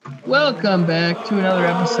Welcome back to another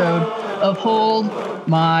episode of Hold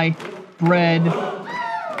My Bread.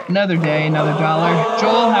 Another day, another dollar.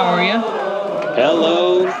 Joel, how are you?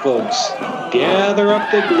 Hello, folks. Gather up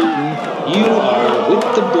the gluten. You are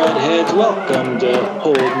with the breadheads. Welcome to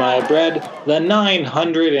Hold My Bread, the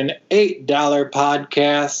 $908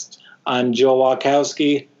 podcast. I'm Joe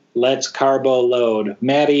Walkowski. Let's carbo load.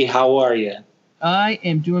 Maddie, how are you? I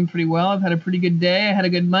am doing pretty well. I've had a pretty good day. I had a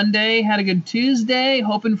good Monday, had a good Tuesday,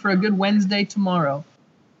 hoping for a good Wednesday tomorrow.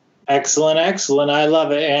 Excellent, excellent. I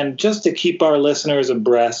love it. And just to keep our listeners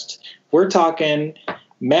abreast, we're talking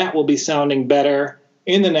Matt will be sounding better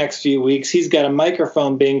in the next few weeks. He's got a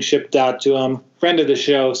microphone being shipped out to him. Friend of the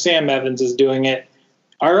show, Sam Evans, is doing it.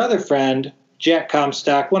 Our other friend, Jack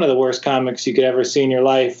Comstock, one of the worst comics you could ever see in your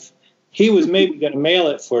life, he was maybe going to mail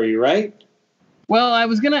it for you, right? Well, I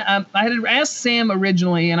was going to, I had asked Sam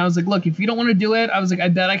originally, and I was like, look, if you don't want to do it, I was like, I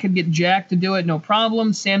bet I could get Jack to do it, no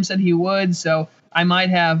problem. Sam said he would, so I might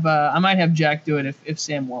have Jack do it if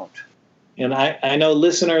Sam won't. And I know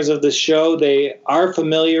listeners of the show, they are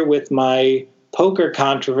familiar with my poker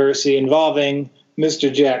controversy involving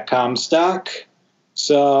Mr. Jack Comstock.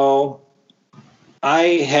 So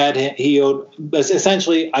essentially,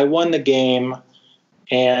 I won the game,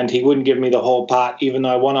 and he wouldn't give me the whole pot, even though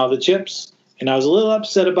I won all the chips. And I was a little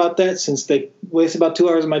upset about that since they wasted about 2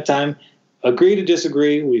 hours of my time. Agree to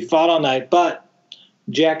disagree. We fought all night, but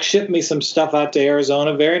Jack shipped me some stuff out to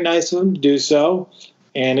Arizona. Very nice of him to do so.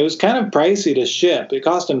 And it was kind of pricey to ship. It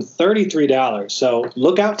cost him $33. So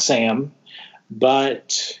look out, Sam.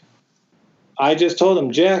 But I just told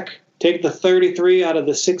him, Jack, take the 33 out of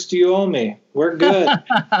the 60 you owe me. We're good.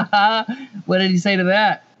 What did he say to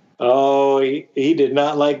that? Oh, he did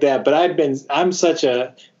not like that. But I'm such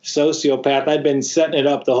a sociopath. I'd been setting it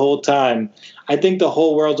up the whole time. I think the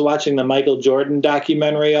whole world's watching the Michael Jordan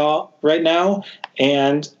documentary right now.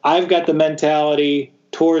 And I've got the mentality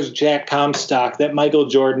towards Jack Comstock that Michael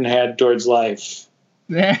Jordan had towards life.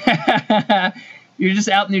 You're just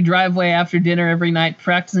out in your driveway after dinner every night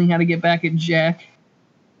practicing how to get back at Jack.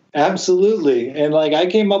 Absolutely. And I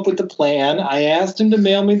came up with the plan. I asked him to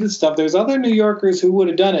mail me the stuff. There's other New Yorkers who would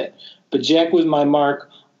have done it, but Jack was my mark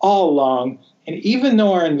all along. And even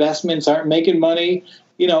though our investments aren't making money,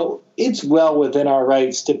 it's well within our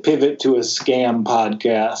rights to pivot to a scam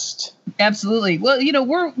podcast. Absolutely. Well,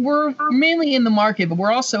 we're mainly in the market, but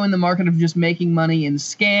we're also in the market of just making money in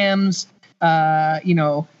scams,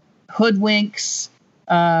 hoodwinks,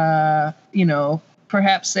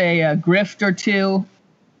 perhaps a grift or two.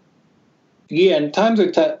 Yeah, and times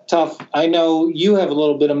are tough. I know you have a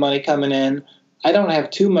little bit of money coming in. I don't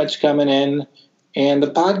have too much coming in. And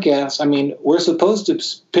the podcast, we're supposed to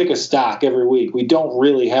pick a stock every week. We don't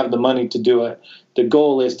really have the money to do it. The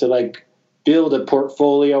goal is to build a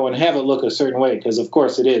portfolio and have it look a certain way because, of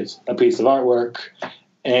course, it is a piece of artwork.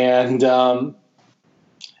 And I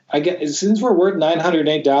guess since we're worth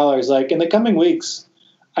 $908, in the coming weeks,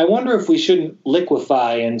 I wonder if we shouldn't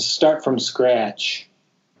liquefy and start from scratch.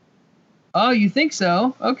 Oh, you think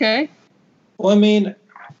so? Okay. Well,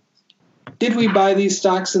 did we buy these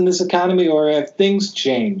stocks in this economy or have things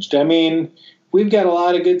changed? We've got a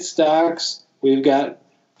lot of good stocks. We've got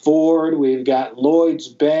Ford, we've got Lloyd's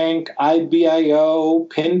Bank, IBIO,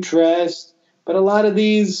 Pinterest. But a lot of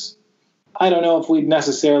these, I don't know if we'd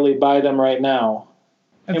necessarily buy them right now.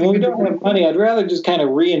 And when we don't have money, I'd rather just kind of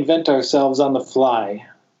reinvent ourselves on the fly.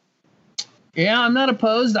 Yeah, I'm not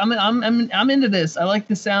opposed. I'm into this. I like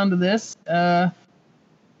the sound of this.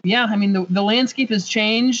 The landscape has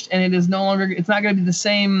changed, and it's not going to be the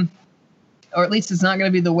same, or at least it's not going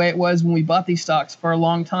to be the way it was when we bought these stocks for a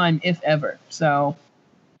long time, if ever. So.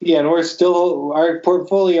 Yeah, and our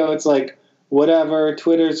portfolio, it's whatever,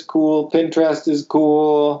 Twitter's cool, Pinterest is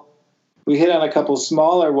cool. We hit on a couple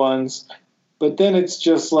smaller ones, but then it's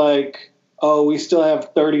just we still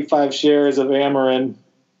have 35 shares of Amarin.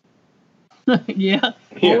 Yeah.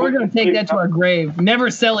 Well, we're going to take that to our grave. Never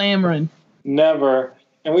sell Amarin. Never.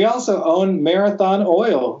 And we also own Marathon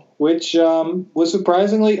Oil, which was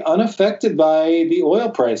surprisingly unaffected by the oil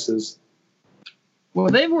prices. Well,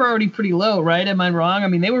 they were already pretty low, right? Am I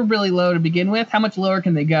wrong? They were really low to begin with. How much lower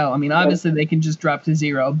can they go? Obviously they can just drop to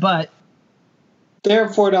zero, but they're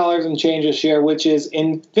 $4 and change a share, which is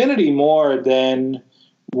infinity more than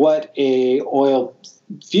what a oil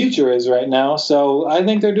future is right now. So I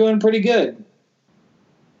think they're doing pretty good.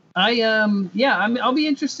 I'll be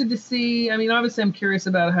interested to see. Obviously I'm curious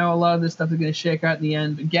about how a lot of this stuff is going to shake out in the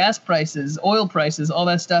end. But gas prices, oil prices, all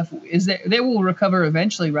that stuff, they will recover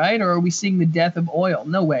eventually, right? Or are we seeing the death of oil?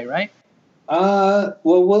 No way, right?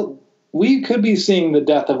 We could be seeing the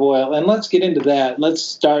death of oil, and let's get into that. Let's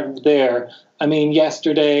start there. I mean,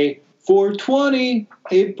 yesterday, 420,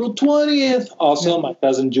 April 20th, also my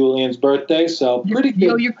cousin Julian's birthday, so pretty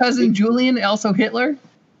good. Your cousin Julian, also Hitler?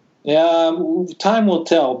 Time will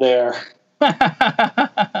tell there.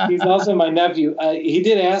 He's also my nephew. He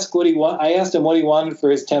did ask what he want. I asked him what he wanted for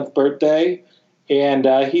his 10th birthday, and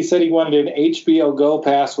he said he wanted an HBO Go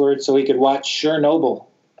password so he could watch Chernobyl.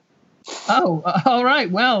 Oh, all right.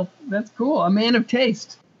 Well, that's cool. A man of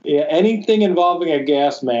taste. Yeah, anything involving a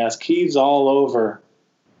gas mask, he's all over.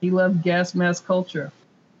 He loved gas mask culture.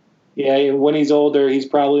 Yeah, when he's older, he's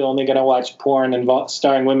probably only going to watch porn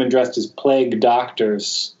starring women dressed as plague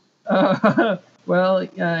doctors. Well,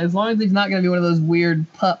 as long as he's not going to be one of those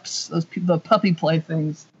weird pups, the puppy play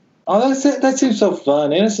things. Oh, that's it. That seems so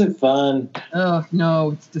fun, innocent fun. Oh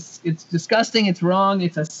no, it's disgusting. It's wrong.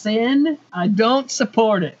 It's a sin. I don't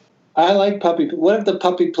support it. I like puppy. What if the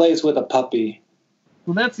puppy plays with a puppy?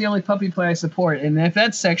 Well, that's the only puppy play I support, and if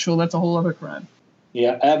that's sexual, that's a whole other crime.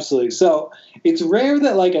 Yeah, absolutely. So it's rare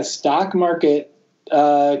that like a stock market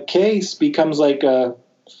case becomes like a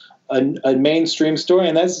mainstream story,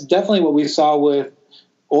 and that's definitely what we saw with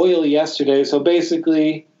oil yesterday. So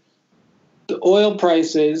basically, the oil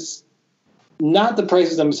prices, not the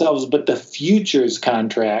prices themselves, but the futures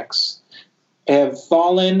contracts, have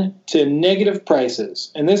fallen to negative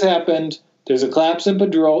prices. And this happened, there's a collapse in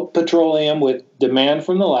petroleum with demand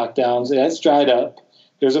from the lockdowns. That's dried up.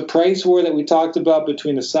 There's a price war that we talked about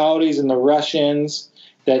between the Saudis and the Russians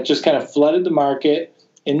that just kind of flooded the market.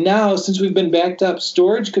 And now, since we've been backed up,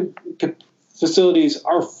 storage facilities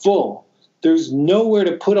are full. There's nowhere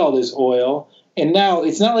to put all this oil. And now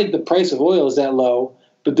it's not like the price of oil is that low,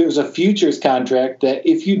 but there's a futures contract that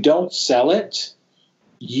if you don't sell it,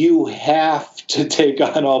 you have to take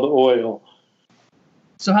on all the oil.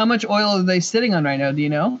 So how much oil are they sitting on right now? Do you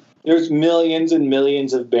know? There's millions and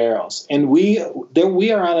millions of barrels. And we are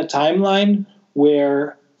on a timeline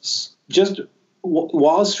where just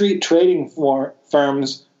Wall Street trading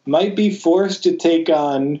firms might be forced to take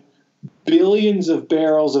on billions of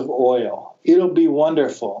barrels of oil. It'll be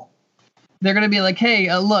wonderful. They're going to be like,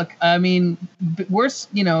 hey, look, I mean, we're,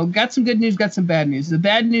 got some good news, got some bad news. The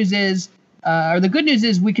bad news is, or the good news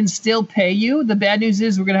is we can still pay you. The bad news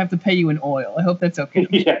is we're going to have to pay you in oil. I hope that's okay.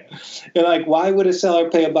 Yeah. And like, why would a seller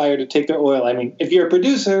pay a buyer to take their oil? I mean, if you're a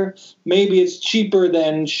producer, maybe it's cheaper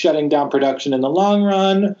than shutting down production in the long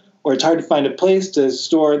run, or it's hard to find a place to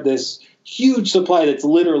store this huge supply that's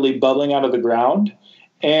literally bubbling out of the ground.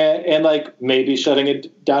 And like maybe shutting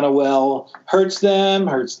it down a well hurts them,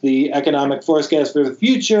 hurts the economic forecast for the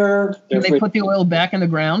future. Can they put the oil back in the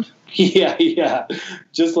ground? Yeah.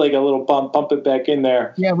 Just like a little pump it back in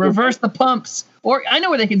there. Yeah, reverse the pumps. Or I know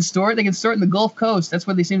where they can store it. They can store it in the Gulf Coast. That's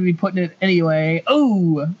where they seem to be putting it anyway.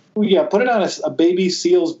 Oh. Yeah, put it on a baby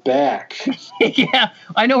seal's back. Yeah,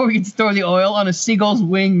 I know where we can store the oil, on a seagull's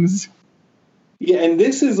wings. Yeah, and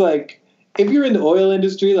this is like, if you're in the oil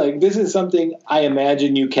industry, like this is something I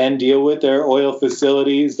imagine you can deal with. There are oil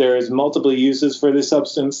facilities. There's multiple uses for this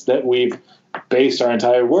substance that we've based our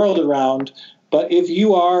entire world around. But if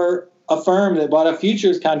you are a firm that bought a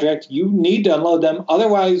futures contract, you need to unload them.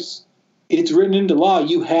 Otherwise, it's written into law.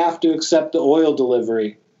 You have to accept the oil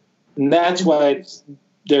delivery. And that's why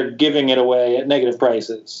they're giving it away at negative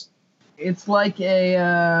prices. It's like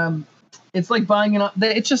it's like buying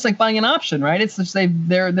it's just like buying an option, right? It's just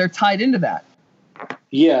they're tied into that.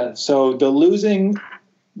 Yeah. So the losing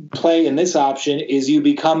play in this option is you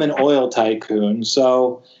become an oil tycoon.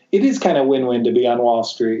 So it is kind of win-win to be on Wall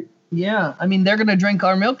Street. Yeah. I mean, they're going to drink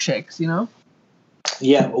our milkshakes,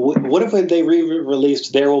 Yeah. What if they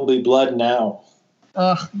re-released There Will Be Blood Now?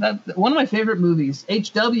 That one of my favorite movies.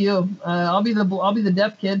 HW. I'll be the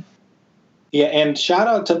deaf kid. Yeah, and shout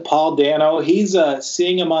out to Paul Dano. He's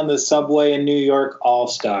seeing him on the subway in New York,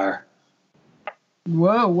 all-star.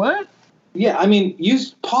 Whoa, what? Yeah, I mean,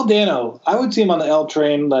 Paul Dano. I would see him on the L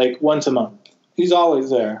train like once a month. He's always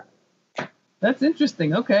there. That's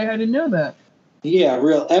interesting. Okay, I didn't know that. Yeah,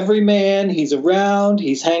 real everyman. He's around.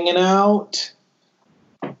 He's hanging out.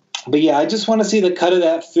 But yeah, I just want to see the cut of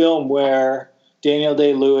that film where Daniel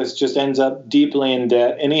Day-Lewis just ends up deeply in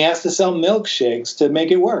debt, and he has to sell milkshakes to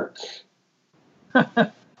make it work.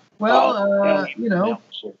 Well,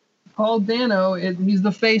 Paul Dano, he's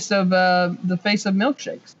the face of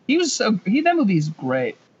milkshakes. That movie's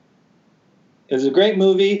great. It was a great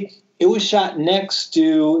movie. It was shot next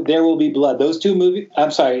to There Will Be Blood. Those two movies.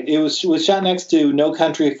 I'm sorry. It was shot next to No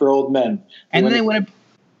Country for Old Men. And then they went up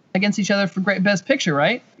against each other for Great Best Picture,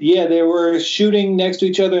 right? Yeah, they were shooting next to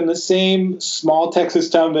each other in the same small Texas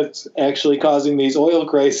town that's actually causing these oil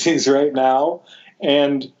crises right now.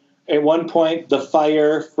 And at one point, the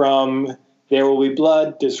fire from There Will Be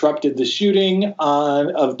Blood disrupted the shooting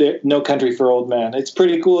of No Country for Old Men. It's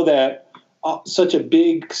pretty cool that such a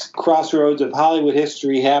big crossroads of Hollywood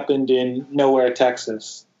history happened in nowhere,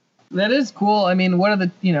 Texas. That is cool. I mean, what are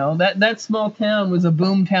the, that small town was a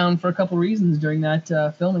boom town for a couple reasons during that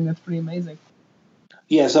filming. That's pretty amazing.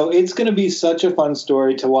 Yeah, so it's going to be such a fun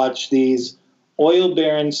story to watch these oil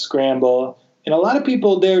barons scramble. And a lot of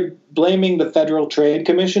people, they're blaming the Federal Trade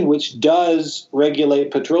Commission, which does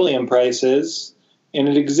regulate petroleum prices, and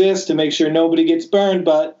it exists to make sure nobody gets burned.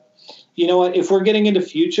 But you know what? If we're getting into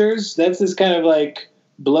futures, that's this kind of like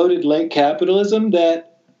bloated late capitalism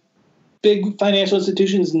that big financial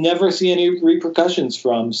institutions never see any repercussions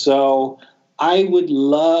from. So I would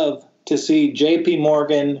love to see JP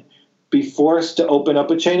Morgan be forced to open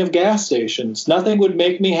up a chain of gas stations. Nothing would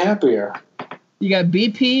make me happier. You got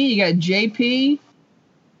BP, you got JP,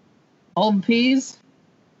 all the P's.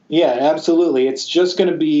 Yeah, absolutely. It's just going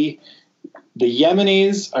to be the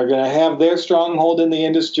Yemenis are going to have their stronghold in the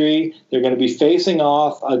industry. They're going to be facing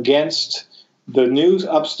off against the new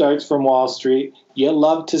upstarts from Wall Street. You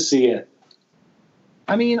love to see it.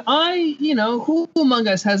 I mean, who among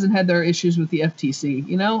us hasn't had their issues with the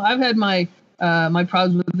FTC? I've had my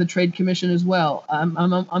problems with the Trade Commission as well. I'm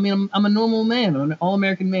a normal man, I'm an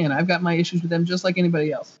all-American man. I've got my issues with them just like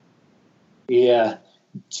anybody else. Yeah.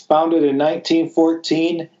 It's founded in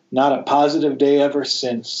 1914, not a positive day ever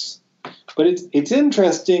since. But it's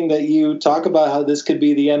interesting that you talk about how this could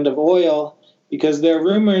be the end of oil, because there are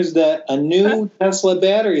rumors that a new Tesla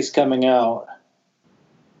battery is coming out.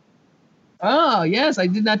 Oh, yes, I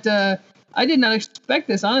did not expect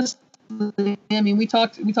this, honestly. I mean, we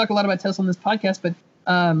talk a lot about Tesla on this podcast, but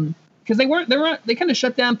because they kind of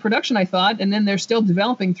shut down production, I thought, and then they're still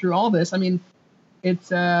developing through all this. I mean, it's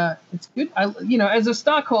good. As a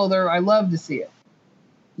stockholder, I love to see it.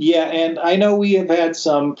 Yeah, and I know we have had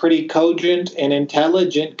some pretty cogent and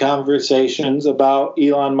intelligent conversations about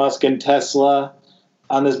Elon Musk and Tesla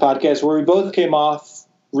on this podcast, where we both came off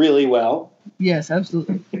really well. Yes,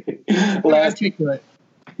 absolutely. Articulate.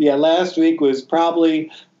 Yeah, last week was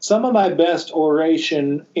probably some of my best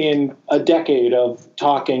oration in a decade of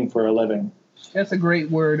talking for a living. That's a great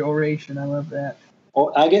word, oration. I love that.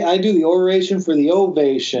 I do the oration for the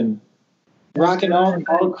ovation, rocking all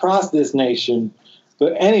across this nation.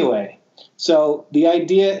 But anyway, so the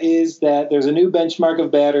idea is that there's a new benchmark of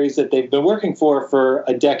batteries that they've been working for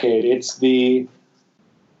a decade. It's the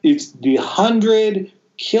 100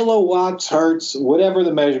 kilowatts, hertz, whatever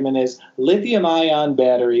the measurement is, lithium-ion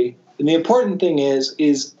battery. And the important thing is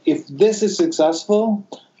if this is successful,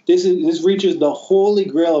 this reaches the holy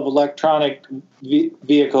grail of electronic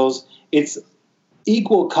vehicles. It's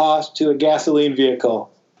equal cost to a gasoline vehicle.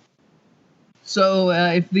 So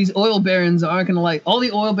if these oil barons aren't going to like, all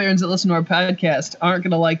the oil barons that listen to our podcast aren't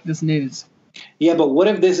going to like this news. Yeah, but what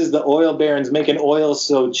if this is the oil barons making oil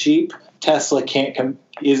so cheap Tesla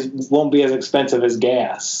won't be as expensive as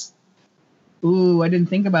gas? Ooh, I didn't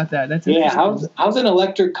think about that. That's interesting. How's an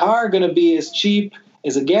electric car going to be as cheap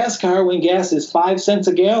as a gas car when gas is 5 cents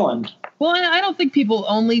a gallon? Well, I don't think people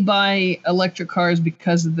only buy electric cars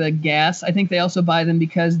because of the gas. I think they also buy them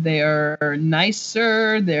because they are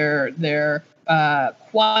nicer, they're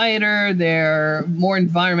quieter, they're more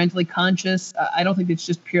environmentally conscious. I don't think it's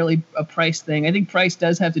just purely a price thing. I think price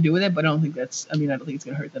does have to do with it, but I don't think it's going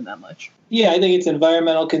to hurt them that much. Yeah, I think it's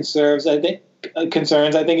environmental concerns. I think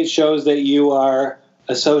it shows that you are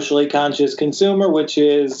a socially conscious consumer, which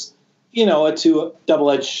is, a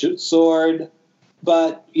double-edged sword.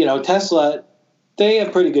 But, Tesla, they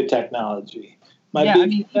have pretty good technology.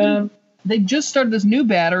 They just started this new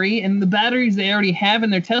battery, and the batteries they already have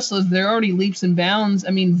in their Teslas, they're already leaps and bounds.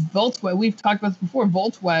 I mean, Volkswagen, we've talked about this before,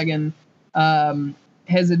 Volkswagen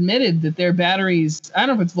has admitted that their batteries, I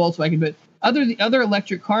don't know if it's Volkswagen, but other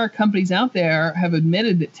electric car companies out there have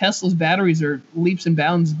admitted that Tesla's batteries are leaps and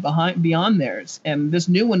bounds beyond theirs, and this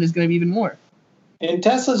new one is going to be even more. And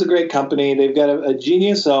Tesla's a great company. They've got a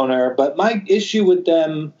genius owner, but my issue with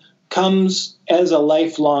them comes as a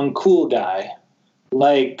lifelong cool guy.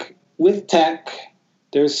 Like, with tech,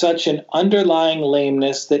 there's such an underlying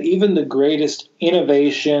lameness that even the greatest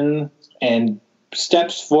innovation and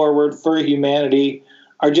steps forward for humanity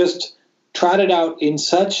are just trotted out in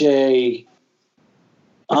such a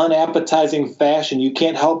unappetizing fashion you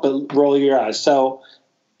can't help but roll your eyes. So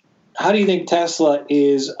how do you think Tesla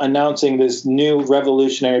is announcing this new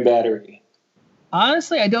revolutionary battery?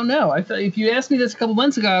 Honestly, I don't know. If you asked me this a couple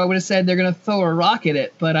months ago, I would have said they're going to throw a rock at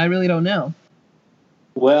it, but I really don't know.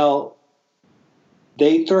 Well,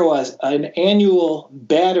 they throw us an annual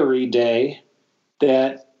battery day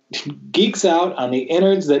that geeks out on the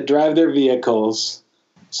innards that drive their vehicles.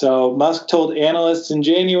 So Musk told analysts in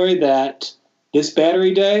January that this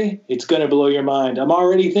battery day, it's going to blow your mind. I'm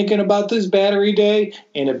already thinking about this battery day,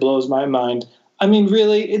 and it blows my mind. I mean,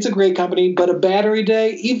 really, it's a great company, but a battery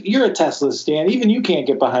day, you're a Tesla stan. Even you can't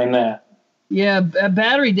get behind that. Yeah,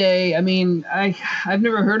 battery day. I mean, I've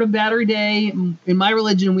never heard of battery day. In my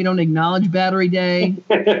religion, we don't acknowledge battery day.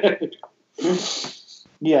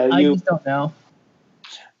 Yeah, I just don't know.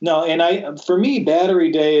 No, and for me,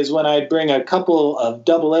 battery day is when I bring a couple of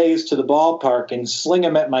double A's to the ballpark and sling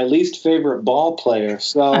them at my least favorite ball player.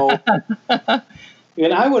 So,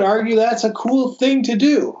 and I would argue that's a cool thing to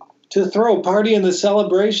do, to throw a party in the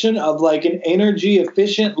celebration of like an energy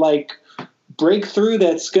efficient like breakthrough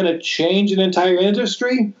that's going to change an entire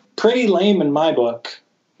industry. Pretty lame in my book.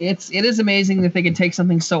 It is amazing that they can take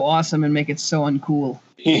something so awesome and make it so uncool.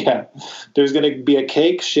 Yeah. There's going to be a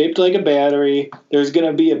cake shaped like a battery. There's going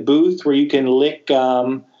to be a booth where you can lick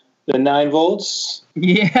the 9 volts.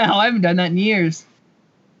 Yeah, I haven't done that in years.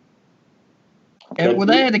 Well,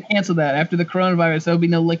 they had to cancel that. After the coronavirus, there will be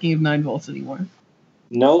no licking of 9 volts anymore.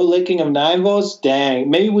 No licking of 9 volts?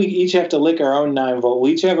 Dang. Maybe we each have to lick our own 9 volt.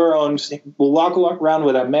 We each have our own. We'll walk around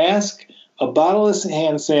with a mask, a bottle of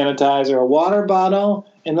hand sanitizer, a water bottle,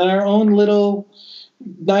 and then our own little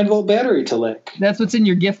 9 volt battery to lick. That's what's in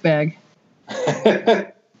your gift bag.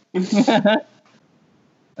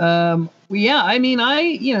 Well, yeah, I mean,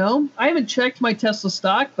 I haven't checked my Tesla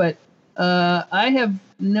stock, but I have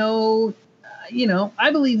no,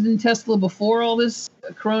 I believed in Tesla before all this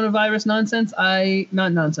coronavirus nonsense.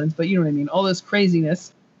 Not nonsense, but you know what I mean, all this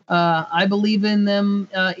craziness. I believe in them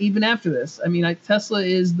even after this. I mean, Tesla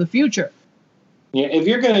is the future. Yeah, if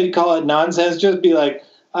you're going to call it nonsense, just be like,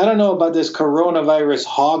 I don't know about this coronavirus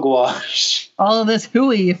hogwash. All of this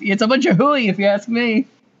hooey. It's a bunch of hooey, if you ask me.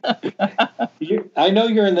 I know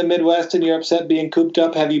you're in the Midwest and you're upset being cooped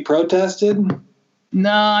up. Have you protested?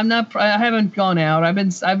 No, I'm not. I haven't gone out.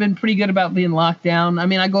 I've been pretty good about being locked down. I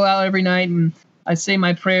mean, I go out every night and I say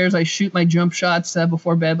my prayers. I shoot my jump shots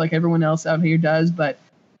before bed, like everyone else out here does. But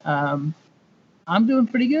I'm doing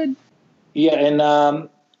pretty good. Yeah, and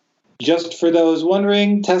just for those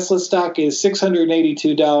wondering, Tesla stock is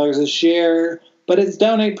 $682 a share, but it's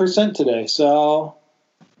down 8% today. So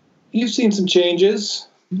you've seen some changes.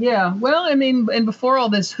 Yeah, well, I mean, and before all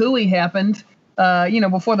this hooey happened,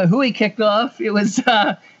 before the hooey kicked off, it was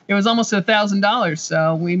almost $1,000.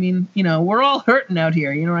 So we're all hurting out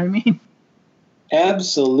here. You know what I mean?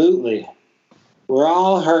 Absolutely, we're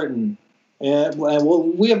all hurting, and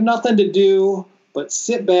we have nothing to do but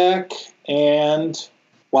sit back and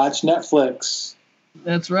watch Netflix.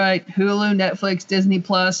 That's right. Hulu, Netflix, Disney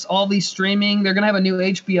Plus, all these streaming. They're gonna have a new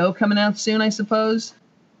HBO coming out soon, I suppose.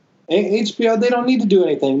 HBO, they don't need to do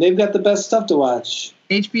anything. They've got the best stuff to watch.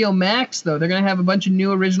 HBO Max, though, they're going to have a bunch of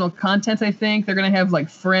new original content, I think. They're going to have, like,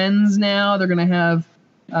 Friends now. They're going to have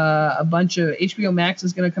a bunch of... HBO Max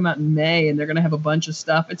is going to come out in May, and they're going to have a bunch of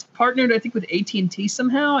stuff. It's partnered, I think, with AT&T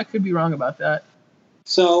somehow. I could be wrong about that.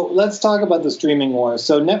 So let's talk about the streaming wars.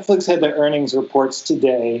 So Netflix had their earnings reports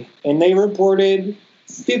today, and they reported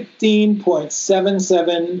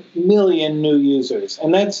 15.77 million new users,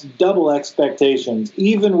 and that's double expectations,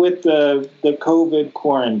 even with the COVID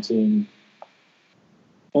quarantine.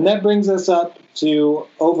 And that brings us up to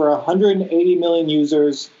over 180 million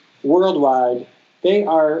users worldwide. They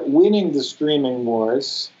are winning the streaming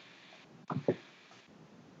wars.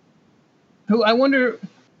 I wonder,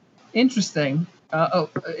 interesting.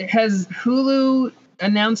 Has Hulu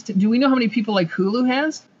announced, do we know how many people like Hulu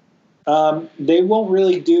has? They won't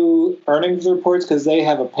really do earnings reports because they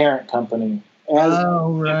have a parent company.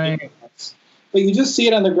 Right. But you just see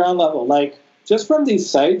it on the ground level. Like, just from these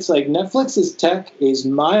sites, like Netflix's tech is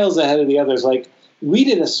miles ahead of the others. Like, we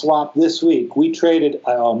did a swap this week. We traded,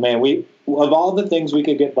 of all the things we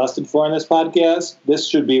could get busted for on this podcast, this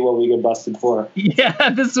should be what we get busted for. Yeah,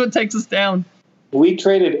 this is what takes us down. We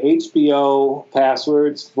traded HBO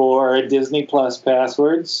passwords for Disney Plus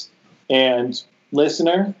passwords. And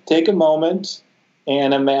listener, take a moment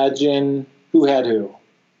and imagine who had who.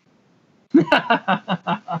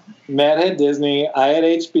 Matt had Disney. I had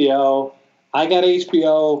HBO. I got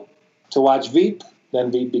HBO to watch Veep.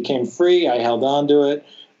 Then Veep became free. I held on to it.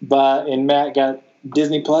 And Matt got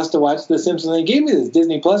Disney Plus to watch The Simpsons. He gave me this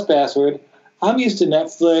Disney Plus password. I'm used to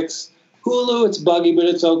Netflix. Hulu, it's buggy, but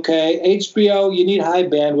it's okay. HBO, you need high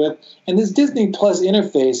bandwidth. And this Disney Plus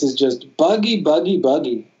interface is just buggy.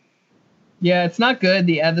 Yeah, it's not good.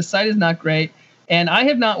 The site is not great. And I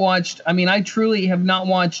have not watched, I truly have not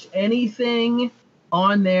watched anything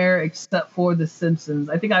on there except for The Simpsons.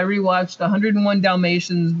 I think I rewatched 101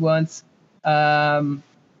 Dalmatians once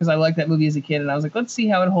because I liked that movie as a kid. And I was like, let's see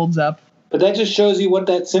how it holds up. But that just shows you what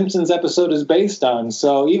that Simpsons episode is based on.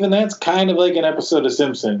 So even that's kind of like an episode of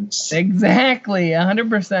Simpsons. Exactly,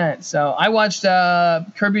 100%. So I watched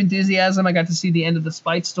Curb Your Enthusiasm. I got to see the end of the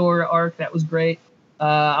Spite Store arc. That was great.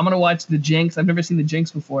 I'm going to watch The Jinx. I've never seen The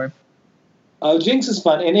Jinx before. Oh, Jinx is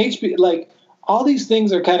fun. And HBO, like, all these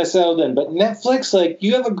things are kind of settled in. But Netflix, like,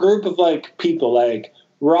 you have a group of, like, people. Like,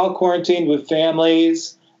 we're all quarantined with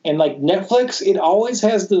families. And, like, Netflix, it always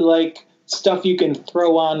has the, like, stuff you can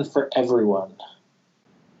throw on for everyone.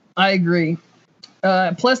 I agree.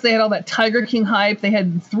 Plus, they had all that Tiger King hype. They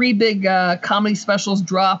had 3 big comedy specials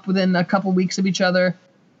drop within a couple weeks of each other.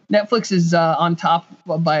 Netflix is on top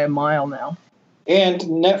by a mile now. And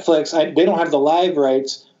Netflix, they don't have the live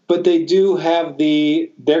rights, but they do have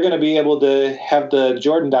they're going to be able to have the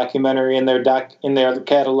Jordan documentary in their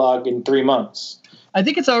catalog in 3 months. I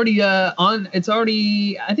think it's already on.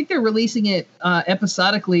 I think they're releasing it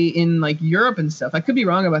episodically in like Europe and stuff. I could be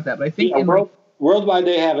wrong about that, but I think worldwide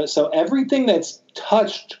they have it. So everything that's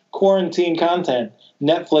touched quarantine content,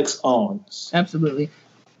 Netflix owns. Absolutely.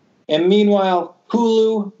 And meanwhile,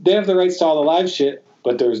 Hulu, they have the rights to all the live shit,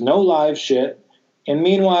 but there's no live shit. And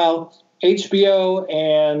meanwhile, HBO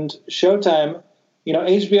and Showtime,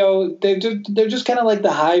 HBO, they're just kind of like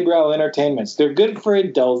the highbrow entertainments. They're good for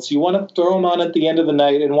adults. You want to throw them on at the end of the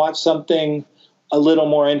night and watch something a little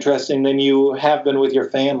more interesting than you have been with your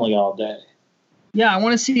family all day. Yeah, I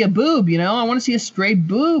want to see a boob, I want to see a straight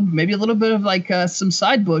boob, maybe a little bit of like some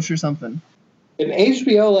side bush or something. And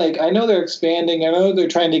HBO, like, I know they're expanding. I know they're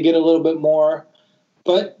trying to get a little bit more,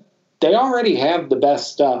 but they already have the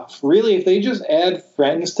best stuff. Really, if they just add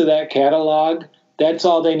Friends to that catalog, that's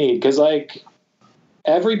all they need. Because, like,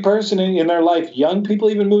 every person in their life, young people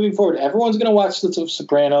even moving forward, everyone's going to watch The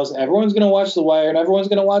Sopranos, everyone's going to watch The Wire, and everyone's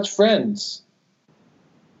going to watch Friends.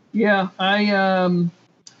 Yeah, I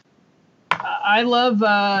love,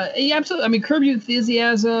 absolutely. I mean, Curb Your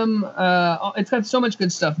Enthusiasm. It's got so much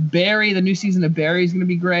good stuff. Barry, the new season of Barry is going to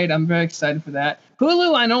be great. I'm very excited for that.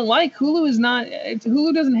 Hulu, I don't like.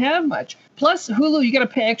 Hulu doesn't have much. Plus, Hulu, you got to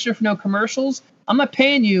pay extra for no commercials. I'm not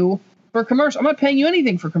paying you for commercials. I'm not paying you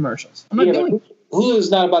anything for commercials. I'm not doing it. Hulu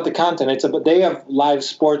is not about the content. It's about, they have live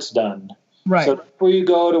sports done. Right. So that's where you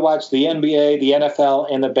go to watch the NBA, the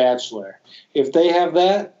NFL, and The Bachelor. If they have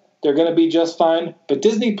that, they're going to be just fine. But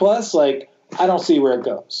Disney Plus, like, I don't see where it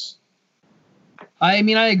goes. I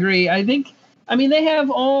mean, I agree. They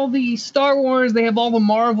have all the Star Wars. They have all the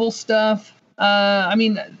Marvel stuff. They are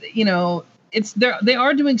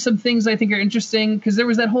doing some things I think are interesting, because there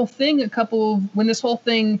was that whole thing when this whole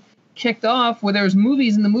thing kicked off, where there was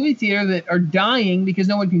movies in the movie theater that are dying because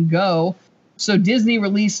no one can go. So Disney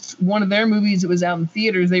released one of their movies that was out in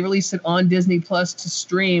theaters. They released it on Disney Plus to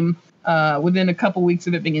stream within a couple weeks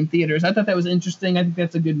of it being in theaters. I thought that was interesting. I think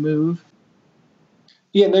that's a good move.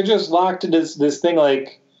 Yeah, they're just locked into this thing,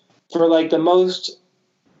 like, for, like, the most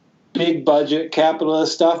big budget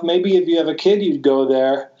capitalist stuff. Maybe if you have a kid, you'd go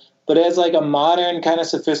there. But as, like, a modern kind of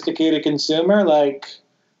sophisticated consumer, like,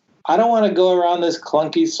 I don't want to go around this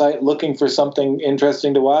clunky site looking for something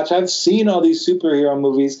interesting to watch. I've seen all these superhero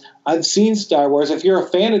movies. I've seen Star Wars. If you're a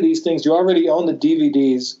fan of these things, you already own the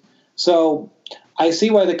DVDs. So I see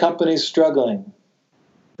why the company's struggling.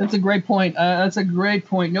 That's a great point.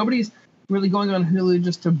 Nobody's really going on Hulu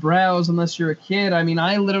just to browse unless you're a kid. I mean,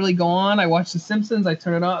 I literally go on, I watch The Simpsons, I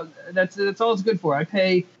turn it on. That's all it's good for. I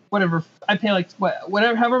pay whatever. I pay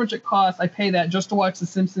however much it costs. I pay that just to watch The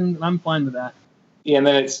Simpsons, and I'm fine with that. Yeah, and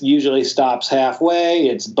then it usually stops halfway.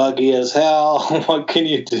 It's buggy as hell. What can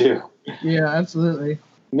you do? Yeah, absolutely.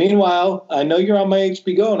 Meanwhile, I know you're on my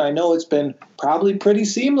HBO, and I know it's been probably pretty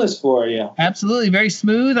seamless for you. Absolutely, very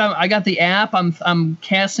smooth. I got the app. I'm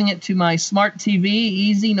casting it to my smart TV.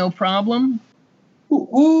 Easy, no problem.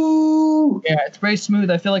 Woo! Yeah, it's very smooth.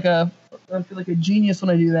 I feel like a genius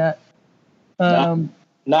when I do that.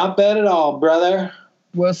 Not bad at all, brother.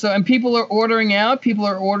 Well, and people are ordering out. People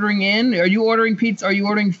are ordering in. Are you ordering pizza? Are you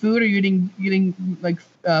ordering food? Are you getting like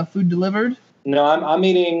food delivered? No, I'm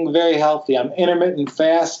eating very healthy. I'm intermittent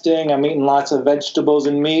fasting. I'm eating lots of vegetables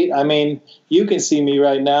and meat. I mean, you can see me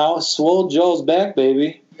right now. Swole Joel's back,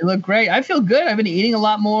 baby. You look great. I feel good. I've been eating a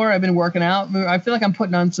lot more. I've been working out. I feel like I'm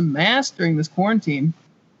putting on some mass during this quarantine.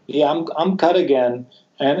 Yeah, I'm cut again.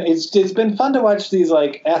 And it's been fun to watch these,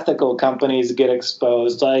 like, ethical companies get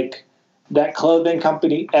exposed. Like that clothing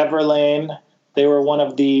company, Everlane. They were one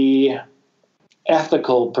of the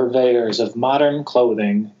ethical purveyors of modern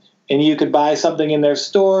clothing. And you could buy something in their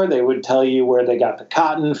store. They would tell you where they got the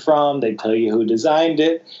cotton from. They'd tell you who designed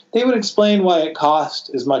it. They would explain why it cost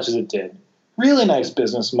as much as it did. Really nice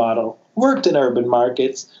business model. Worked in urban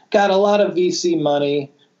markets. Got a lot of VC money.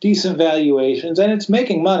 Decent valuations. And it's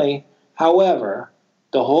making money. However,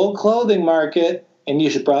 the whole clothing market, and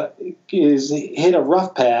you should is hit a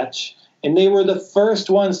rough patch, and they were the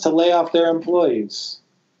first ones to lay off their employees.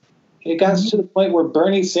 It got to the point where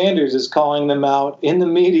Bernie Sanders is calling them out in the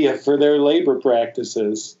media for their labor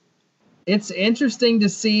practices. It's interesting to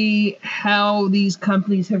see how these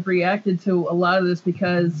companies have reacted to a lot of this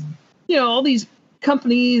because, all these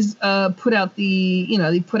companies put on the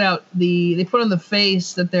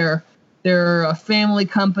face that they're a family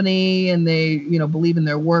company and they, believe in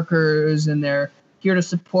their workers and they're here to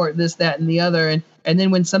support this, that, and the other. And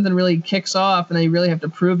then when something really kicks off and they really have to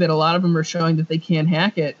prove it, a lot of them are showing that they can't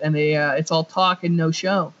hack it, and it's all talk and no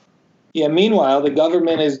show. Yeah. Meanwhile, the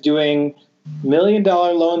government is doing $1 million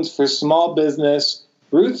loans for small business.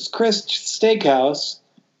 Ruth's Chris Steakhouse,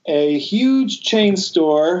 a huge chain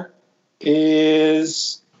store,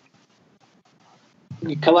 is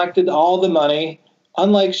collected all the money.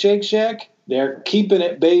 Unlike Shake Shack, they're keeping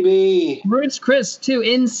it, baby. Ruth's Chris, too,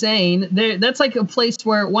 insane. That's like a place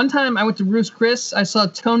where one time I went to Ruth's Chris, I saw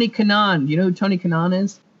Tony Kanaan. You know who Tony Kanaan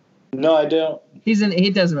is? No, I don't.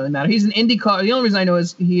 It doesn't really matter. He's an IndyCar. The only reason I know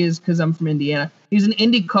is because I'm from Indiana. He's an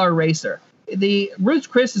IndyCar racer. The Ruth's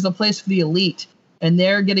Chris is a place for the elite, and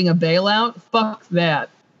they're getting a bailout. Fuck that.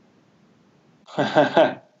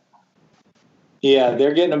 Yeah,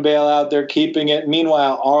 they're getting a bailout. They're keeping it.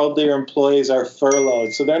 Meanwhile, all their employees are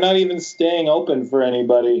furloughed, so they're not even staying open for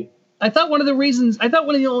anybody. I thought one of the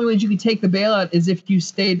only ways you could take the bailout is if you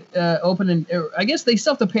stayed open, and I guess they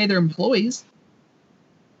still have to pay their employees.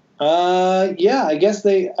 Yeah, I guess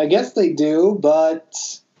they do,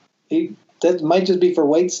 but that might just be for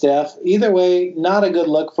wait staff. Either way, not a good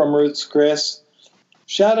look from Ruth's Chris.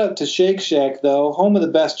 Shout out to Shake Shack, though, home of the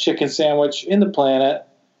best chicken sandwich in the planet.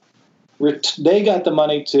 They got the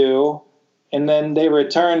money too, and then they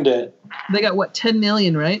returned it. They got what, $10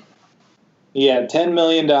 million, right? Yeah, $10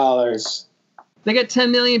 million. They got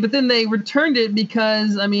 $10 million, but then they returned it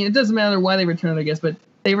because it doesn't matter why they returned it, I guess, but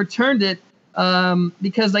they returned it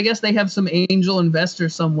because I guess they have some angel investor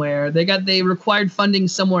somewhere. They required funding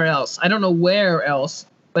somewhere else. I don't know where else,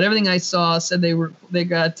 but everything I saw said they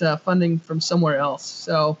got funding from somewhere else.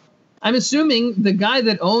 So I'm assuming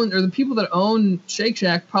the people that own Shake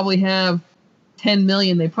Shack probably have $10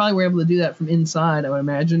 million. They probably were able to do that from inside, I would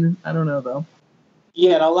imagine. I don't know though.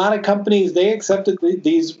 Yeah, and a lot of companies, they accepted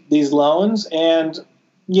these loans, and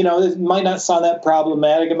it might not sound that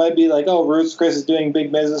problematic. It might be like, oh, Ruth's Chris is doing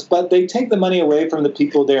big business, but they take the money away from the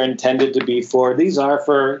people they're intended to be for. These are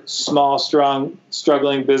for small, strong,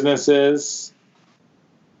 struggling businesses.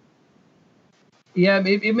 Yeah,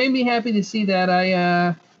 it made me happy to see that.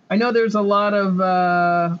 I know there's a lot of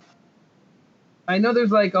I know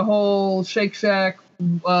there's like a whole Shake Shack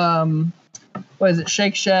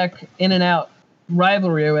Shake Shack In-N-Out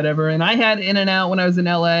rivalry or whatever, and I had In-N-Out when I was in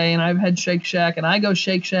LA, and I've had Shake Shack, and I go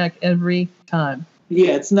Shake Shack every time.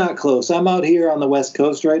 Yeah, it's not close. I'm out here on the West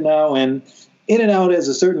Coast right now, and In-N-Out has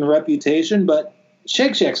a certain reputation, but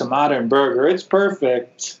Shake Shack's a modern burger. It's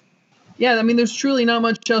perfect. Yeah, there's truly not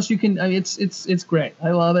much else you can. It's great.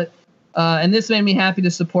 I love it. And this made me happy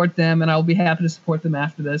to support them, and I'll be happy to support them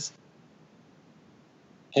after this.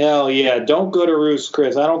 Hell yeah. Don't go to Ruth's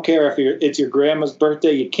Chris. I don't care if it's your grandma's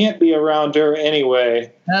birthday. You can't be around her anyway.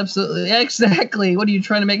 Absolutely. Exactly. What are you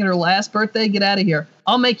trying to make it her last birthday? Get out of here.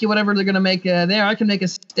 I'll make you whatever they're going to make there. I can make a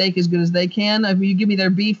steak as good as they can. If you give me their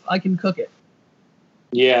beef, I can cook it.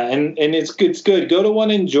 Yeah, and it's good. Go to one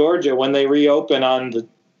in Georgia when they reopen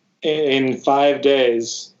in 5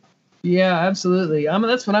 days. Yeah, absolutely.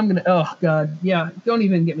 That's what I'm going to... Oh, God. Yeah, don't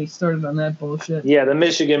even get me started on that bullshit. Yeah, the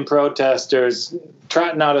Michigan protesters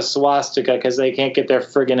trotting out a swastika because they can't get their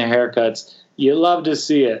friggin' haircuts. You love to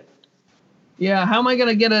see it. Yeah, how am I going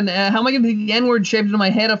to get the N-word shaped into my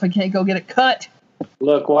head if I can't go get it cut?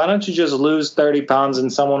 Look, why don't you just lose 30 pounds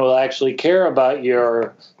and someone will actually care about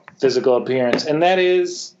your physical appearance? And that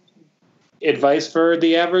is advice for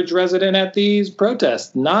the average resident at these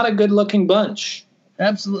protests. Not a good-looking bunch.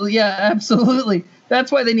 Absolutely. Yeah, absolutely.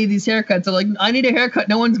 That's why they need these haircuts. They're like, I need a haircut.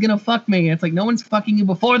 No one's going to fuck me. And it's like, no one's fucking you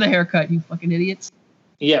before the haircut, you fucking idiots.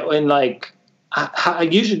 Yeah, and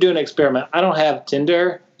you should do an experiment. I don't have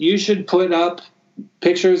Tinder. You should put up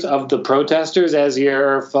pictures of the protesters as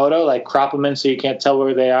your photo, like crop them in so you can't tell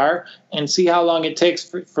where they are, and see how long it takes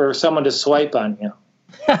for someone to swipe on you.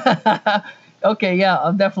 Okay, yeah,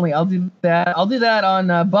 I'll do that. I'll do that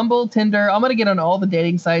on Bumble, Tinder. I'm going to get on all the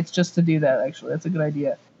dating sites just to do that, actually. That's a good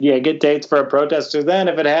idea. Yeah, get dates for a protester. Then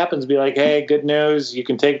if it happens, be like, hey, good news. You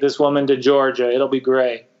can take this woman to Georgia. It'll be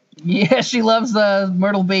great. Yeah, she loves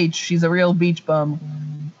Myrtle Beach. She's a real beach bum.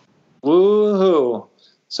 Woohoo.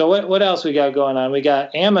 So what else we got going on? We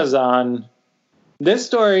got Amazon This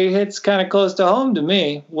story hits kind of close to home to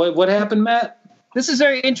me. What happened, Matt? This is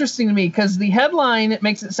very interesting to me because the headline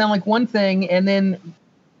makes it sound like one thing, and then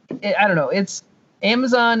I don't know. It's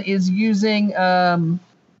Amazon is using. We all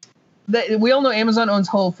know Amazon owns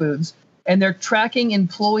Whole Foods, and they're tracking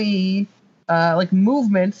employee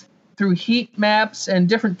movement through heat maps and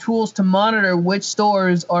different tools to monitor which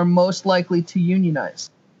stores are most likely to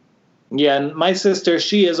unionize. Yeah, and my sister,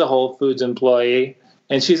 she is a Whole Foods employee,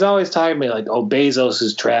 and she's always talking to me like, oh, Bezos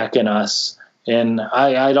is tracking us, and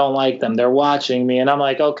I don't like them. They're watching me, and I'm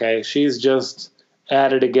like, okay, she's just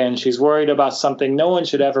at it again. She's worried about something no one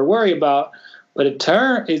should ever worry about, but it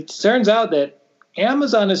turns out that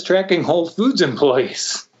Amazon is tracking Whole Foods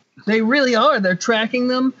employees. They really are. They're tracking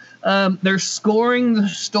them. They're scoring the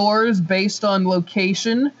stores based on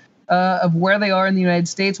location of where they are in the United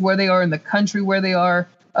States, where they are in the country, where they are,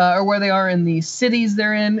 or where they are in the cities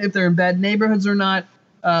they're in, if they're in bad neighborhoods or not,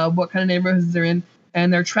 what kind of neighborhoods they're in.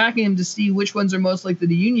 And they're tracking them to see which ones are most likely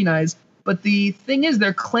to unionize. But the thing is,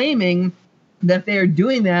 they're claiming that they are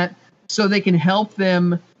doing that so they can help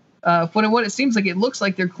them. What it seems like, it looks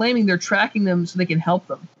like they're claiming they're tracking them so they can help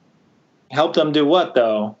them. Help them do what,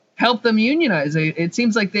 though? Help them unionize. It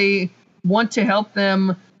seems like they want to help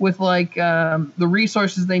them with the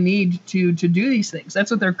resources they need to do these things.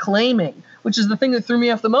 That's what they're claiming, which is the thing that threw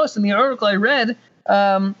me off the most. In the article I read,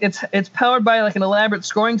 it's powered by an elaborate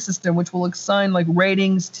scoring system, which will assign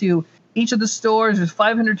ratings to each of the stores. There's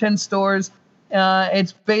 510 stores.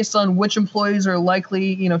 It's based on which employees are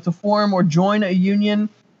likely, to form or join a union.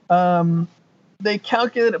 They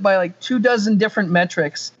calculate it by 24 different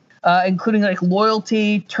metrics, including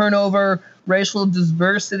loyalty, turnover, racial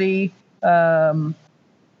diversity,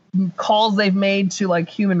 calls they've made to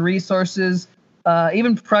human resources,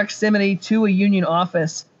 even proximity to a union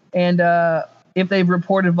office, and if they've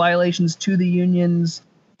reported violations to the union's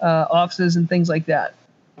offices and things like that.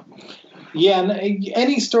 Yeah, and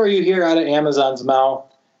any story you hear out of Amazon's mouth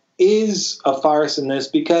is a farce in this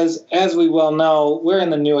because, as we well know, we're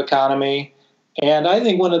in the new economy. And I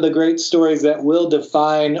think one of the great stories that will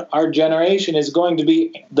define our generation is going to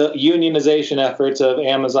be the unionization efforts of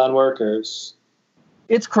Amazon workers.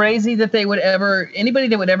 It's crazy that anybody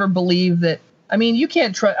that would ever believe that. I mean, you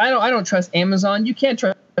can't trust. I don't trust Amazon. You can't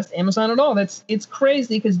trust Amazon at all. It's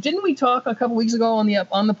crazy because didn't we talk a couple weeks ago on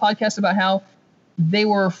the podcast about how they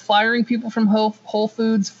were firing people from Whole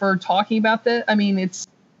Foods for talking about that? I mean, it's.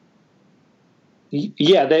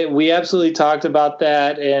 Yeah, we absolutely talked about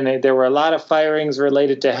that, and there were a lot of firings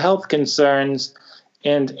related to health concerns,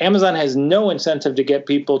 and Amazon has no incentive to get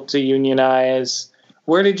people to unionize.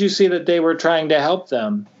 Where did you see that they were trying to help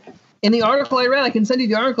them? In the article I read, I can send you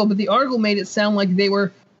the article, but the article made it sound like they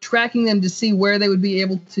were tracking them to see where they would be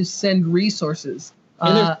able to send resources.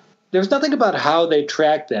 There's nothing about how they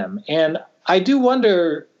track them, and I do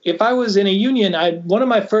wonder, if I was in a union, one of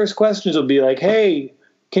my first questions would be hey,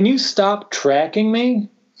 can you stop tracking me?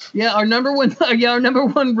 Yeah, our number one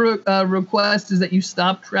request is that you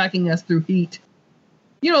stop tracking us through heat.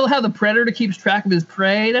 You know how the predator keeps track of his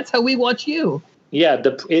prey? That's how we watch you. Yeah,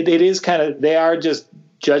 it is kind of, they are just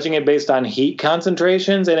judging it based on heat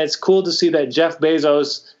concentrations, and it's cool to see that Jeff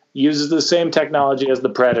Bezos uses the same technology as the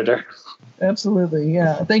predator. Absolutely,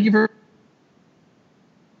 yeah. Thank you for...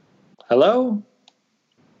 Hello?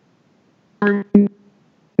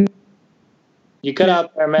 You cut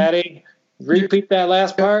out there, Maddie. Repeat that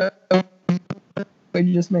last part. What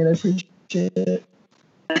you just made, I appreciate it.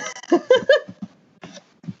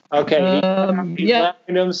 Okay, he's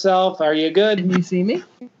laughing to himself. Are you good? Can you see me?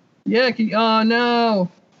 Yeah, oh no.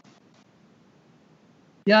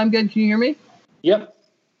 Yeah, I'm good. Can you hear me? Yep.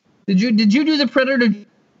 Did you do the predator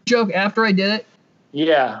joke after I did it?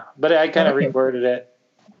 Yeah, but I kind of reworded it.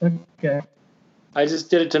 Okay. I just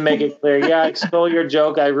did it to make it clear. Yeah, I stole your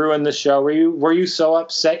joke. I ruined the show. Were you so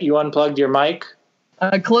upset you unplugged your mic?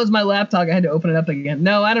 I closed my laptop. I had to open it up again.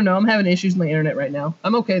 No, I don't know. I'm having issues with my internet right now.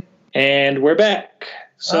 I'm okay. And we're back.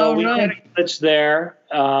 So we had a glitch there.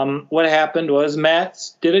 What happened was Matt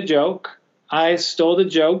did a joke. I stole the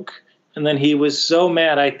joke. And then he was so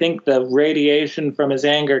mad, I think the radiation from his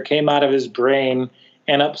anger came out of his brain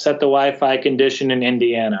and upset the Wi-Fi condition in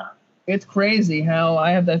Indiana. It's crazy how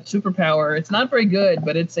I have that superpower. It's not very good,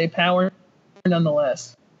 but it's a power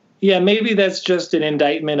nonetheless. Yeah, maybe that's just an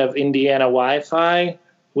indictment of Indiana Wi-Fi.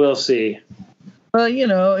 We'll see. Well,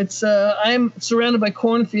 it's I'm surrounded by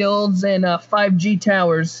cornfields and 5G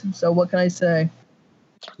towers. So what can I say?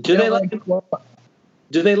 Do they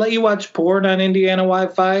let you watch porn on Indiana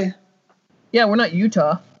Wi-Fi? Yeah, we're not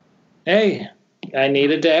Utah. Hey, I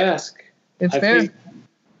needed to ask. It's fair.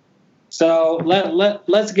 So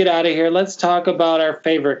let's get out of here. Let's talk about our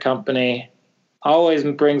favorite company, Always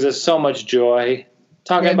brings us so much joy.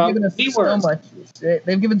 Talking They've about given us so much.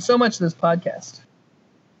 They've given so much to this podcast.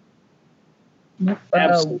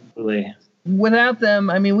 Absolutely. Without them,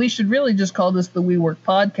 I mean, we should really just call this the We Work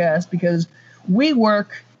podcast, because we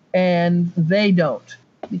work and they don't.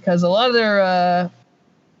 Because a lot of their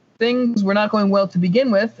things were not going well to begin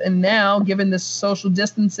with, and now, given this social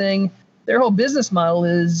distancing, their whole business model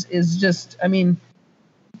is just, I mean,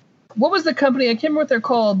 what was the company? I can't remember what they're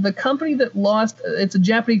called. The company that lost, it's a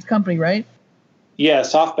Japanese company, right? Yeah,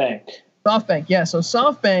 SoftBank. SoftBank, yeah. So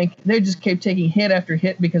SoftBank, they just kept taking hit after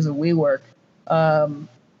hit because of WeWork. And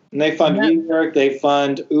they fund WeWork, they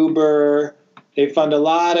fund Uber, they fund a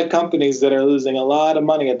lot of companies that are losing a lot of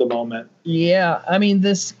money at the moment. Yeah, I mean,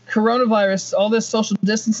 this coronavirus, all this social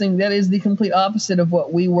distancing, that is the complete opposite of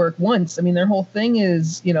what WeWork wants. I mean, their whole thing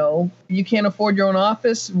is, you know, you can't afford your own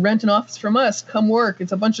office, rent an office from us, come work.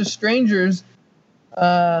 It's a bunch of strangers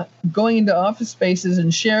going into office spaces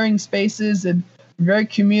and sharing spaces, and very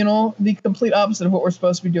communal, the complete opposite of what we're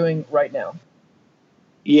supposed to be doing right now.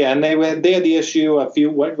 Yeah, and they had the issue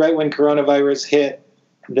right when coronavirus hit,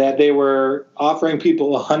 that they were offering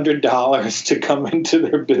people $100 to come into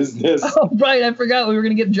their business. Oh, right, I forgot we were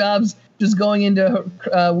going to get jobs just going into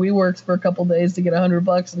WeWorks for a couple days to get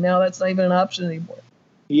 $100, and now that's not even an option anymore.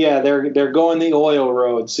 Yeah, they're going the oil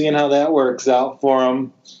road, seeing how that works out for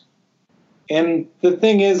them. And the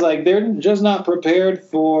thing is, like, they're just not prepared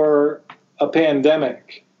for a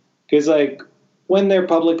pandemic, because, like, when their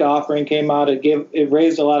public offering came out, it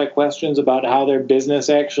raised a lot of questions about how their business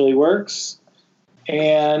actually works.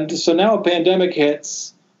 And so now a pandemic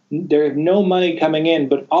hits, there's no money coming in,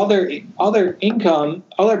 but all their income,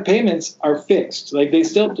 all their payments are fixed. Like, they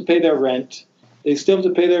still have to pay their rent, they still have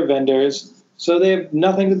to pay their vendors, so they have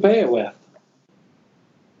nothing to pay it with.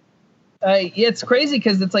 It's crazy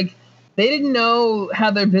because it's like they didn't know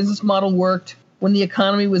how their business model worked when the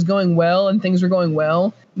economy was going well and things were going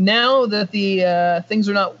well. Now that the things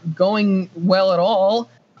are not going well at all,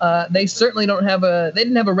 they certainly didn't have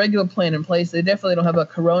a regular plan in place. They definitely don't have a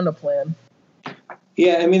Corona plan.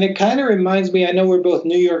 Yeah, I mean, it kind of reminds me, I know we're both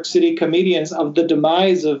New York City comedians, of the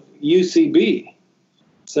demise of UCB.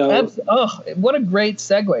 So, what a great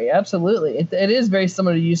segue. Absolutely. It is very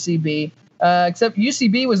similar to UCB, except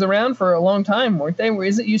UCB was around for a long time, weren't they?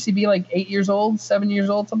 Isn't UCB like 8 years old, 7 years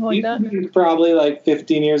old, something like that? UCB probably like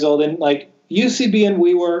 15 years old. And like UCB and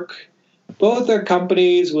WeWork, both are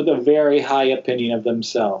companies with a very high opinion of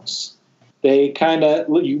themselves. They kind of,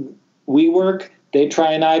 WeWork, they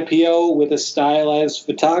try an IPO with a stylized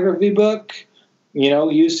photography book. You know,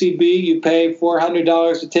 UCB, you pay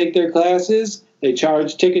 $400 to take their classes. They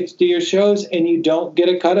charge tickets to your shows, and you don't get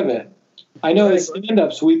a cut of it. I know as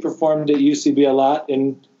stand-ups, we performed at UCB a lot,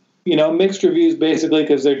 and, you know, mixed reviews basically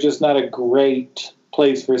because they're just not a great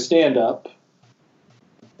place for stand-up.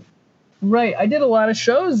 Right. I did a lot of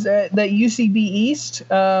shows at UCB East.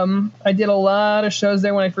 I did a lot of shows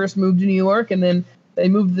there when I first moved to New York, and then they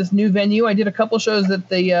moved to this new venue. I did a couple shows at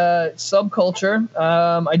the Subculture.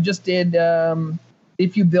 I just did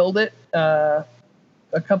If You Build It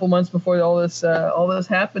a couple months before all this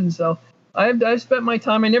happened. So I spent my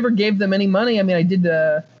time. I never gave them any money. I mean, I did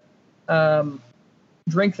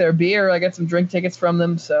drink their beer. I got some drink tickets from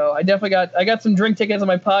them. So I got some drink tickets in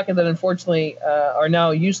my pocket that unfortunately are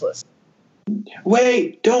now useless.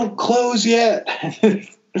 Wait, don't close yet.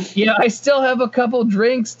 Yeah, I still have a couple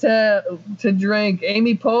drinks to drink.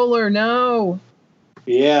 Amy Poehler, no.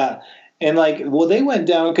 Yeah. And they went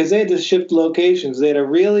down because they had to shift locations. They had a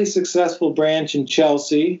really successful branch in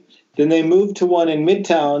Chelsea. Then they moved to one in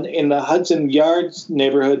Midtown in the Hudson Yards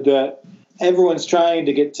neighborhood that everyone's trying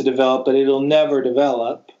to get to develop, but it'll never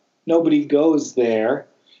develop. Nobody goes there.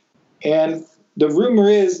 And the rumor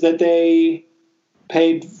is that they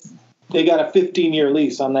got a 15-year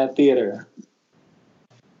lease on that theater.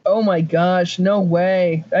 Oh my gosh, no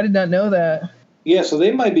way. I did not know that. Yeah, so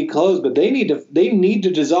they might be closed, but they need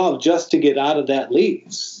to dissolve just to get out of that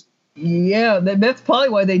lease. Yeah, that's probably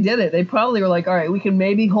why they did it. They probably were like, all right, we can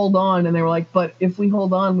maybe hold on. And they were like, but if we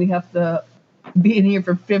hold on, we have to be in here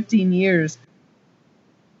for 15 years.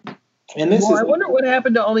 And I wonder what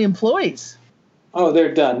happened to all the employees. Oh,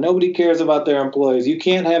 they're done. Nobody cares about their employees. You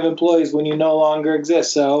can't have employees when you no longer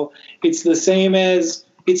exist. So it's the same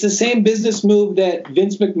business move that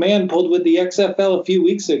Vince McMahon pulled with the XFL a few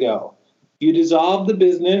weeks ago. You dissolve the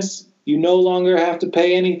business, you no longer have to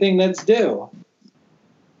pay anything that's due.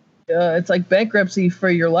 It's like bankruptcy for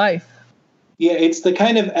your life. Yeah, it's the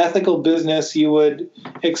kind of ethical business you would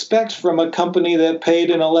expect from a company that paid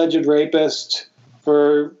an alleged rapist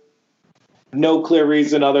for no clear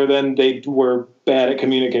reason other than they were bad at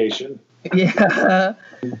communication. Yeah.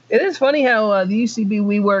 It is funny how the UCB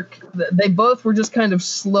WeWork, they both were just kind of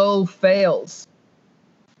slow fails.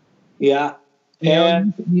 Yeah. You know,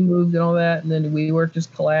 And UCB moved and all that, and then WeWork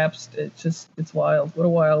just collapsed. It's wild. What a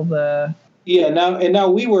wild. yeah, now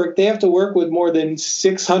WeWork, they have to work with more than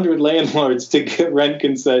 600 landlords to get rent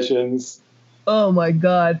concessions. Oh my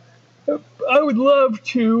God. I would love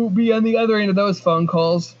to be on the other end of those phone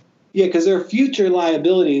calls. Yeah, because their future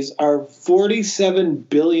liabilities are $47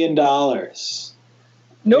 billion. Nobody's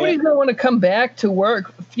And- going to want to come back to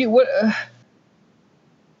work.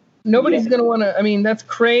 Nobody's going to want to. I mean, that's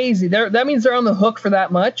crazy. That means they're on the hook for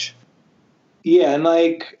that much. Yeah, and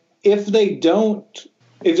like if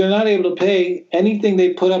they're not able to pay anything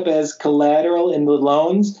they put up as collateral in the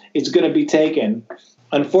loans, it's going to be taken.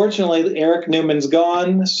 Unfortunately, Eric Newman's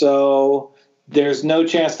gone, so there's no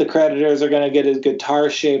chance the creditors are going to get his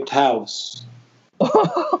guitar-shaped house.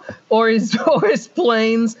 or his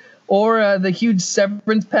planes, or the huge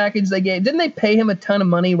severance package they gave. Didn't they pay him a ton of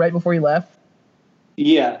money right before he left?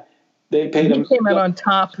 Yeah, they paid him. He came out on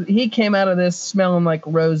top. He came out of this smelling like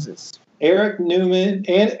roses. Eric Newman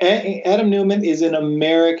and Adam Newman is an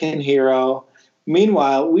American hero.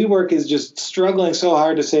 Meanwhile, WeWork is just struggling so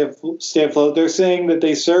hard to stay afloat. They're saying that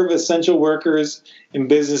they serve essential workers in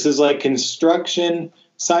businesses like construction,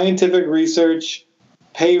 scientific research,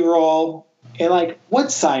 payroll, and like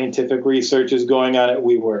what scientific research is going on at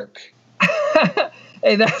WeWork?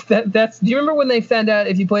 Hey, that's. Do you remember when they found out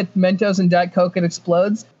if you put Mentos in Diet Coke it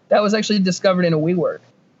explodes? That was actually discovered in a WeWork.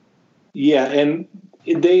 Yeah, and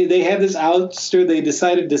they have this ouster. They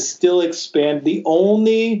decided to still expand. The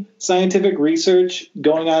only scientific research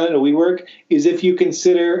going on at a WeWork is if you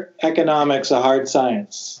consider economics a hard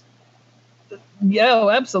science. Yeah, oh,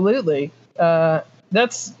 absolutely.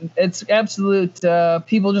 It's absolute.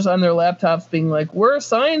 People just on their laptops being like, "We're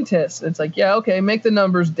scientists." It's like, yeah, okay, make the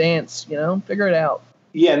numbers dance. Figure it out.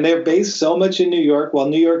 Yeah, and they're based so much in New York, while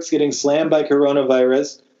New York's getting slammed by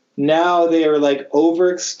coronavirus. Now they are like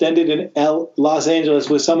overextended in Los Angeles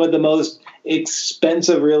with some of the most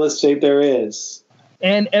expensive real estate there is.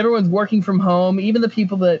 And everyone's working from home. Even the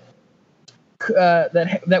people that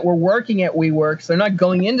were working at WeWorks, they're not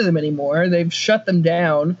going into them anymore. They've shut them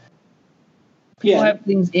down. People have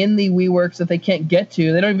things in the WeWorks that they can't get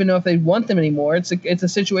to. They don't even know if they want them anymore. It's a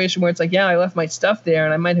situation where it's like, yeah, I left my stuff there,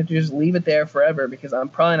 and I might have to just leave it there forever because I'm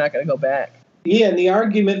probably not going to go back. Yeah, and the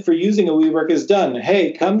argument for using a WeWork is done.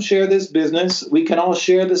 Hey, come share this business. We can all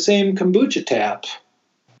share the same kombucha tap.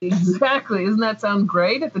 Exactly. Doesn't that sound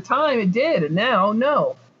great? At the time, it did, and now,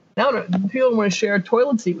 no. Now people want to share a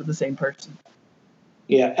toilet seat with the same person.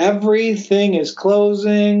 Yeah, everything is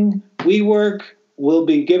closing. WeWork will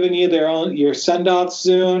be giving you your send-off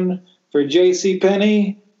soon. For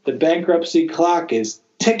JCPenney, the bankruptcy clock is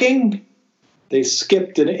ticking. They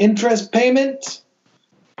skipped an interest payment.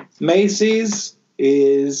 Macy's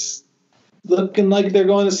is looking like they're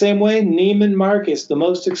going the same way. Neiman Marcus, the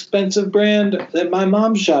most expensive brand that my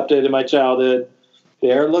mom shopped at in my childhood,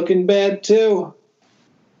 they're looking bad too.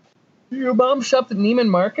 Your mom shopped at Neiman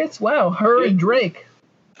Marcus? Wow, her and Drake.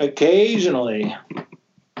 Occasionally.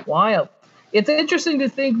 Wild. It's interesting to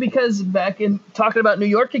think because back in talking about New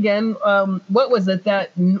York again, what was it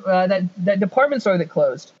that department store that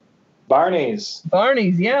closed? Barney's,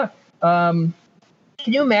 yeah.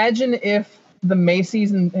 Can you imagine if the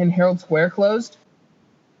Macy's and Herald Square closed?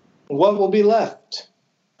 What will be left?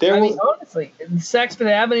 Honestly, Saks Fifth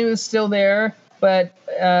Avenue is still there, but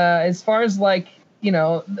as far as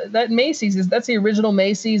that Macy's that's the original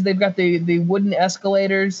Macy's. They've got the wooden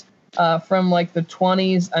escalators from like the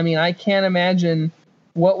 1920s. I mean, I can't imagine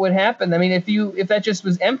what would happen. I mean, if that just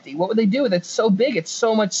was empty, what would they do with it? It's so big, it's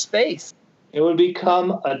so much space. It would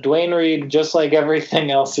become a Duane Reade just like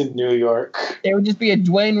everything else in New York. It would just be a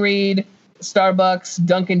Duane Reade, Starbucks,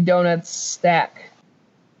 Dunkin' Donuts stack.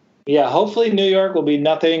 Yeah, hopefully New York will be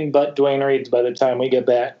nothing but Duane Reade's by the time we get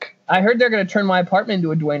back. I heard they're going to turn my apartment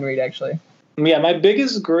into a Duane Reade, actually. Yeah, my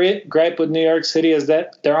biggest gripe with New York City is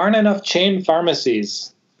that there aren't enough chain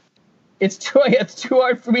pharmacies. It's too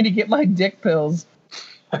hard for me to get my dick pills.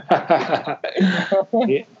 Yeah.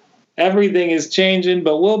 Everything is changing,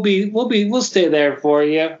 but we'll stay there for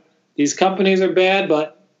you. These companies are bad,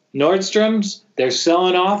 but Nordstrom's, they're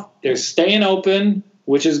selling off, they're staying open,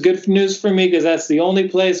 which is good news for me because that's the only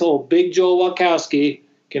place old Big Joel Wachowski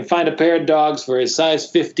can find a pair of dogs for his size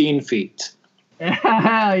 15 feet.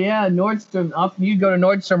 Yeah, Nordstrom. You go to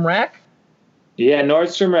Nordstrom Rack? Yeah,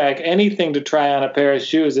 Nordstrom Rack. Anything to try on a pair of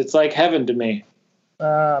shoes. It's like heaven to me.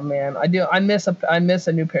 Man, I do. I miss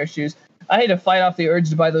a new pair of shoes. I had to fight off the urge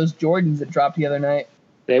to buy those Jordans that dropped the other night.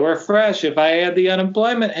 They were fresh. If I had the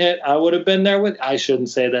unemployment hit, I would have been there with. I shouldn't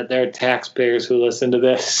say that. There are taxpayers who listen to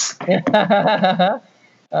this. Yeah.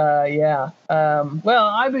 Well,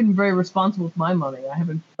 I've been very responsible with my money. I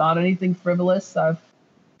haven't thought anything frivolous. I've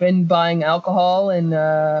been buying alcohol, and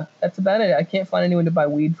that's about it. I can't find anyone to buy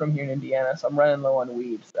weed from here in Indiana, so I'm running low on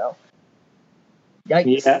weed. So,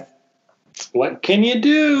 yikes. Yeah. What can you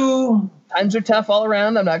do? Times are tough all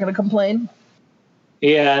around. I'm not going to complain.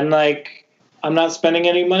 Yeah, and I'm not spending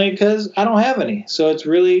any money because I don't have any. So it's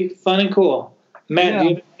really fun and cool. Matt, do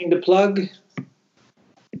you have anything to plug?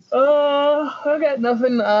 I got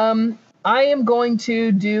nothing. I am going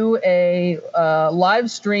to do a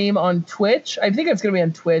live stream on Twitch. I think it's going to be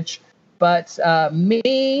on Twitch. But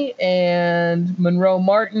me and Monroe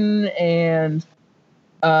Martin and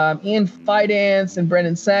Ian Fidance and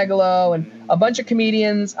Brendan Sagalow and a bunch of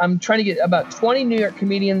comedians. I'm trying to get about 20 New York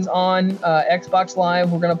comedians on Xbox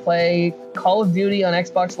Live. We're going to play Call of Duty on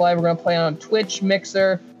Xbox Live. We're going to play on Twitch,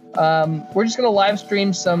 Mixer. We're just going to live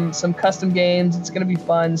stream some custom games. It's going to be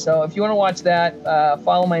fun. So if you want to watch that,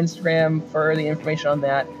 follow my Instagram for the information on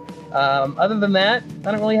that. Other than that,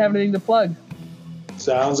 I don't really have anything to plug.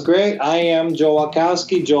 Sounds great. I am Joel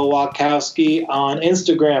Wachowski. Joel Wachowski on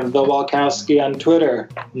Instagram. The Wachowski on Twitter.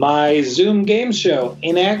 My Zoom game show,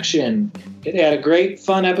 In Action. It had a great,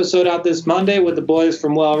 fun episode out this Monday with the boys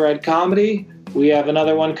from Well Read Comedy. We have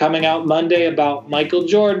another one coming out Monday about Michael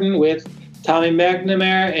Jordan with Tommy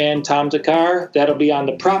McNamara and Tom Takar. That'll be on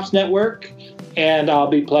the Props Network, and I'll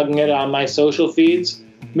be plugging it on my social feeds.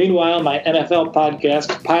 Meanwhile, my NFL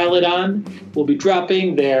podcast, Pile It On, will be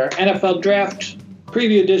dropping their NFL Draft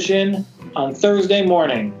Preview Edition on Thursday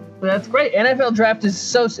morning. That's great. NFL Draft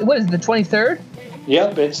is what is it, the 23rd?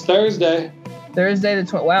 Yep, it's Thursday. Thursday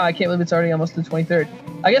the wow, I can't believe it's already almost the 23rd.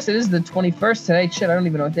 I guess it is the 21st today. Shit, I don't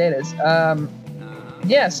even know what day it is.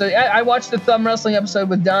 Yeah, so I watched the Thumb Wrestling episode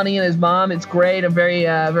with Donnie and his mom. It's great. I'm very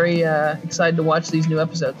excited to watch these new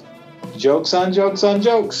episodes. Jokes on jokes on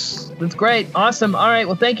jokes. That's great. Awesome. All right.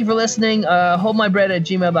 Well, thank you for listening.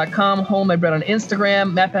 Holdmybread@gmail.com. Hold My Bread on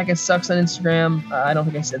Instagram. Matt Packett Sucks on Instagram. I don't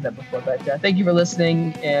think I said that before, but thank you for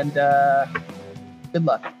listening, and good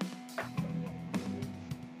luck.